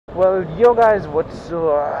Well, yo guys, what a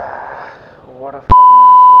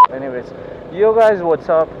f***ing. Anyways, yo guys, what's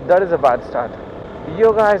up? That is a bad start.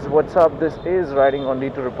 Yo guys, what's up? This is Riding on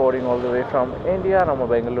D2 reporting all the way from India, Rama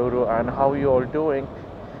Bengaluru, and how you all doing?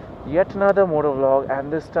 Yet another motor vlog,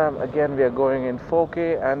 and this time again we are going in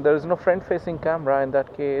 4K, and there is no front-facing camera. In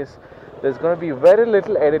that case, there's going to be very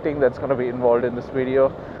little editing that's going to be involved in this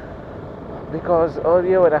video. Because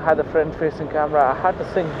earlier when I had the front-facing camera, I had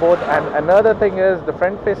to sync both, and another thing is the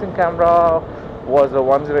front-facing camera was a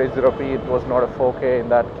 1080p. It was not a 4K. In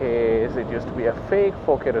that case, it used to be a fake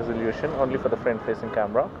 4K resolution only for the front-facing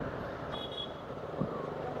camera.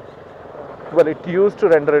 Well, it used to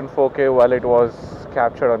render in 4K while it was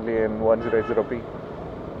captured only in 1080p.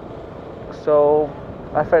 So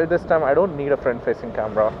I felt this time I don't need a front-facing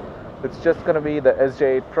camera. It's just gonna be the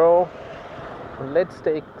SJ8 Pro. Let's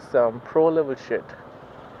take some pro level shit.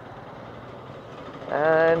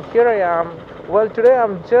 And here I am. Well, today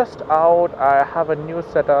I'm just out. I have a new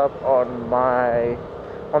setup on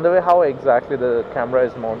the way how exactly the camera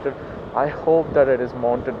is mounted. I hope that it is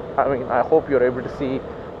mounted. I hope you're able to see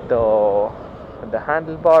the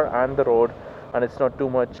handlebar and the road, and it's not too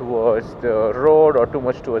much towards the road or too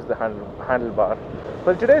much towards the handlebar.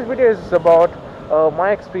 Well, today's video is about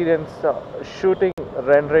my experience shooting,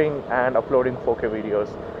 rendering and uploading 4K videos.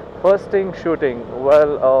 First thing, shooting.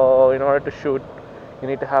 Well, in order to shoot, you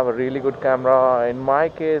need to have a really good camera. In my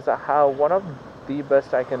case, I have one of the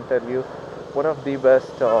best, I can tell you, one of the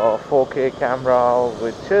best 4K camera,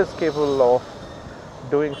 which is capable of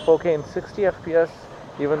doing 4K in 60 FPS,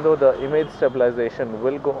 even though the image stabilization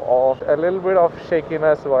will go off. A little bit of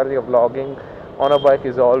shakiness while you're vlogging on a bike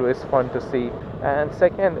is always fun to see. And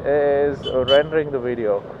second is rendering the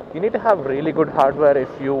video. You need to have really good hardware if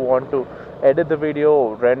you want to edit the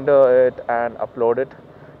video, render it and upload it.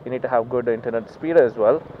 You need to have good internet speed as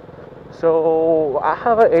well. So I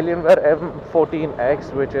have an Alienware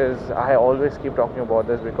M14X, which is, I always keep talking about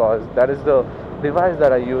this because that is the device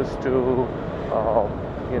that I use to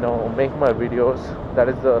make my videos. That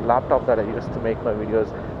is the laptop that I use to make my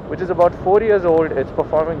videos, which is about 4 years old. It's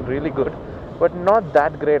performing really good, but not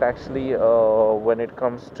that great actually when it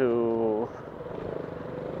comes to...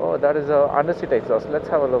 Oh, that is a underseat exhaust. Let's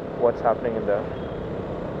have a look what's happening in there.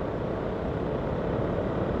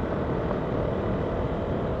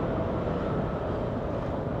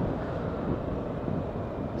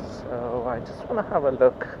 So I just want to have a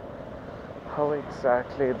look how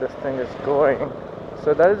exactly this thing is going.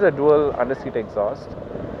 So that is a dual underseat exhaust.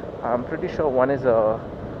 I'm pretty sure one is a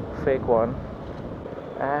fake one,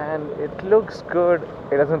 and it looks good.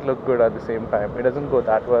 It doesn't look good at the same time. It doesn't go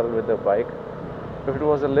that well with the bike. If it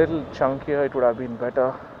was a little chunkier, it would have been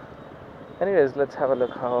better. Anyways, let's have a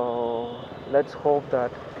look how... Let's hope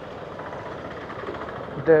that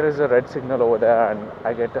there is a red signal over there and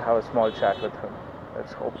I get to have a small chat with him.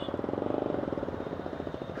 Let's hope.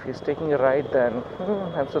 If he's taking a right, then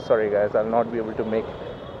I'm so sorry guys, I'll not be able to make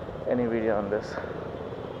any video on this.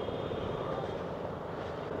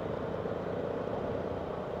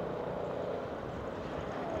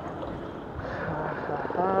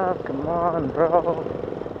 Come on, bro.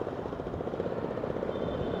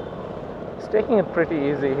 He's taking it pretty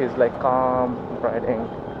easy. He's like calm riding.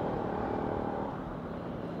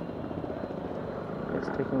 He's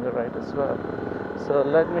taking the right as well. So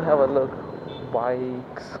let me have a look.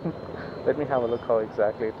 Bikes. Let me have a look how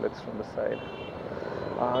exactly it looks from the side.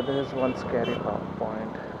 There is one scary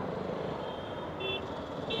point.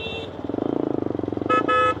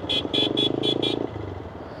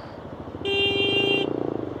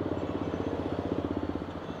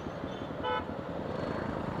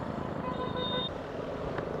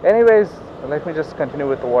 Anyways, let me just continue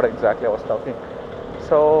with what exactly I was talking.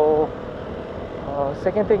 So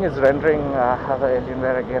second thing is rendering. I have an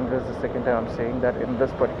Alienware again. This is the second time I'm saying that in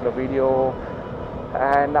this particular video,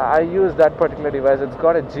 and I use that particular device. It's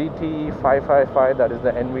got a GT555, that is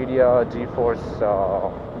the NVIDIA GeForce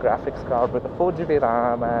graphics card with a 4GB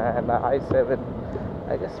RAM and an i7,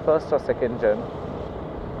 I guess first or second gen.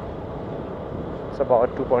 It's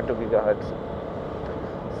about 2.2 gigahertz.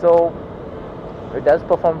 So it does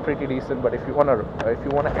perform pretty decent, but if you wanna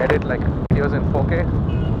edit like videos in 4K,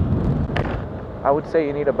 I would say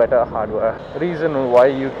you need a better hardware. Reason why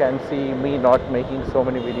you can see me not making so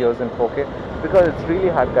many videos in 4K, because it's really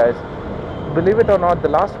hard guys. Believe it or not, the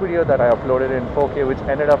last video that I uploaded in 4K, which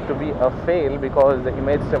ended up to be a fail because the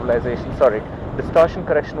image distortion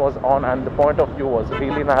correction was on and the point of view was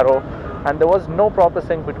really narrow and there was no proper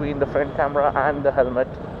sync between the front camera and the helmet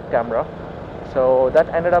camera. So that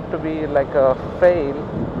ended up to be like a fail.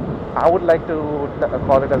 I would like to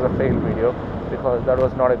call it as a fail video because that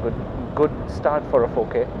was not a good start for a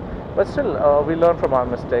 4K. but still we learn from our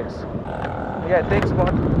mistakes. Yeah, it takes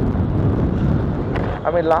about,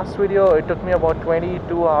 I mean, last video it took me about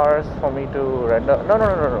 22 hours for me to render. No,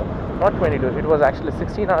 not 22. It was actually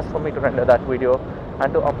 16 hours for me to render that video,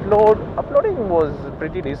 and to uploading was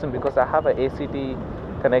pretty decent because I have a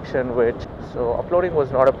ACT connection, which, so uploading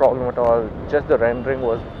was not a problem at all. Just the rendering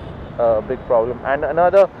was a big problem. And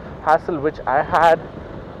another hassle which I had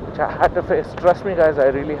to face. Trust me, guys, I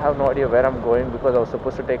really have no idea where I'm going because I was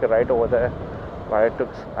supposed to take a right over there,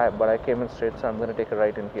 but I came in straight, so I'm going to take a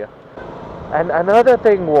right in here. And another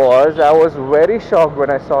thing was, I was very shocked when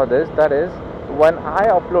I saw this. That is, when I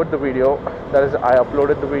upload the video, that is, I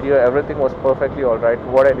uploaded the video, everything was perfectly alright.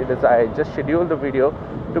 What I did is I just scheduled the video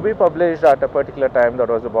to be published at a particular time that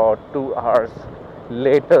was about 2 hours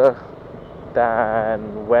later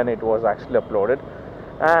than when it was actually uploaded,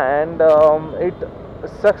 and it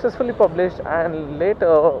successfully published. And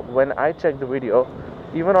later, when I checked the video,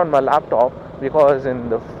 even on my laptop, because in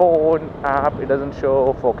the phone app it doesn't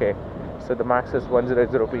show 4K, so the max is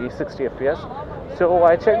 100p 60 fps. So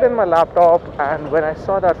I checked in my laptop, and when I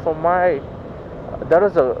saw that, that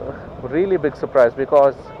was a really big surprise,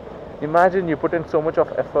 because imagine you put in so much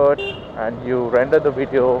of effort and you render the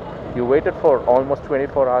video, you waited for almost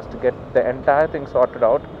 24 hours to get the entire thing sorted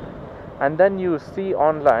out, and then you see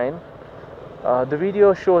online the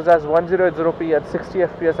video shows as 100p at 60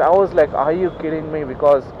 fps. I was like, are you kidding me?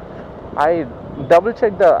 Because I double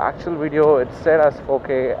checked the actual video, it said as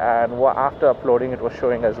 4K, and after uploading it was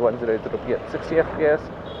showing as 100p at 60 fps.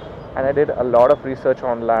 And I did a lot of research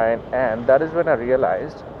online, and that is when I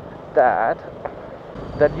realized that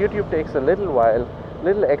YouTube takes a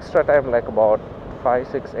little extra time, like about 5,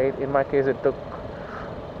 6, 8. In my case, it took,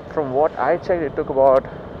 from what I checked, it took about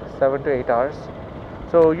 7 to 8 hours.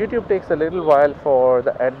 So YouTube takes a little while for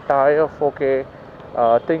the entire 4K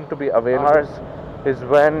thing to be available. Ours is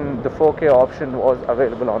when the 4K option was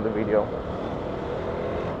available on the video.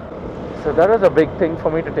 So that was a big thing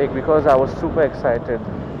for me to take, because I was super excited.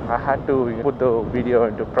 I had to put the video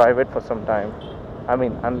into private for some time, I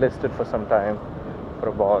mean unlisted for some time, for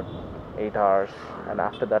about 8 hours, and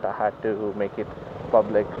after that I had to make it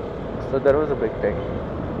public. So that was a big thing.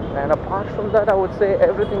 And apart from that, I would say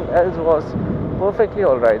everything else was perfectly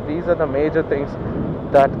alright. These are the major things,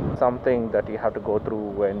 that something that you have to go through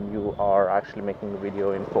when you are actually making the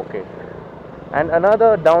video in 4K. And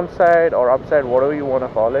another downside or upside, whatever you want to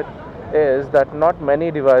call it, is that not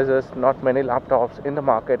many devices, not many laptops in the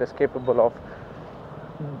market is capable of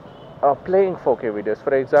playing 4K videos.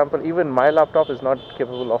 For example, even my laptop is not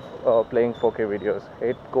capable of playing 4K videos.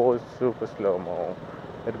 It goes super slow-mo,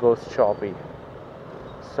 it goes choppy.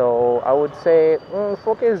 So I would say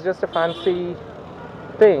 4K is just a fancy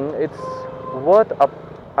thing. It's worth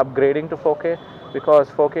upgrading to 4K, because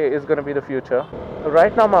 4K is going to be the future.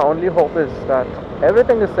 Right now my only hope is that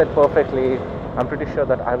everything is set perfectly. I'm pretty sure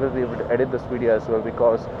that I will be able to edit this video as well,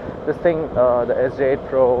 because this thing, the SJ8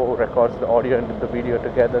 Pro, records the audio and the video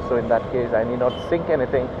together. So in that case, I need not sync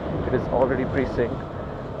anything. It is already pre-synced.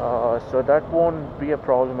 So that won't be a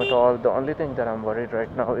problem at all. The only thing that I'm worried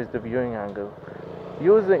right now is the viewing angle.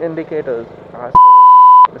 Use the indicators.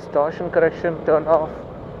 Distortion correction turned off.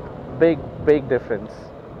 Big difference.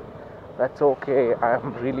 That's okay.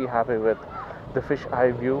 I'm really happy with the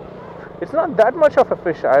fisheye view. It's not that much of a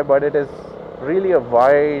fisheye, but it is really a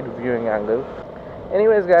wide viewing angle.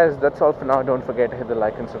 Anyways, guys, that's all for now. Don't forget to hit the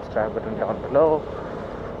like and subscribe button down below.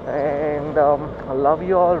 And I love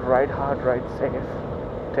you all. Ride hard, ride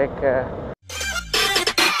safe. Take care.